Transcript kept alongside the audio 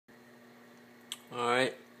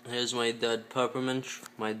Alright, here's my dead peppermint,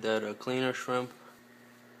 my dead cleaner shrimp.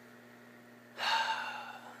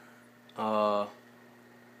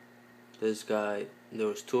 This guy, there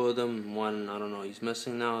was two of them. One, I don't know, he's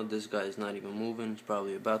missing now. This guy is not even moving. He's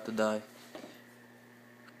probably about to die.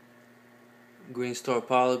 Green star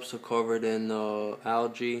polyps are covered in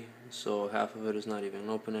algae, so half of it is not even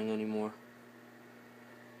opening anymore.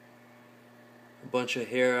 A bunch of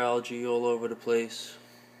hair algae all over the place.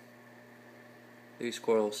 These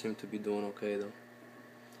corals seem to be doing okay though.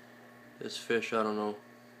 This fish, I don't know.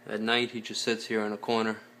 At night he just sits here in a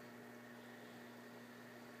corner.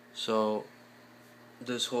 So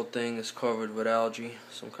this whole thing is covered with algae,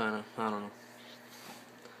 some kind of, I don't know.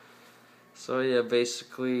 So yeah,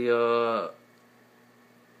 basically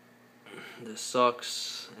this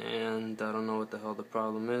sucks, and I don't know what the hell the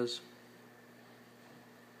problem is.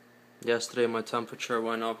 Yesterday my temperature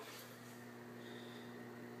went up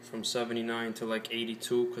from 79 to like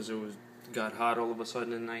 82 because it got hot all of a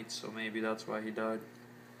sudden at night, so maybe that's why he died.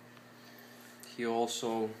 He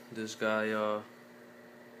also, this guy,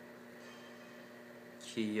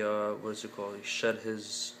 what's it called? He shed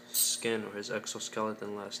his skin or his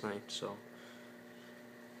exoskeleton last night, so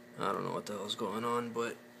I don't know what the hell's going on,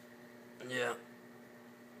 but yeah,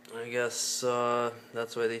 I guess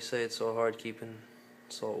that's why they say it's so hard keeping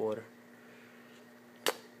saltwater.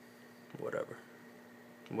 Whatever.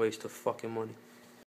 Waste of fucking money.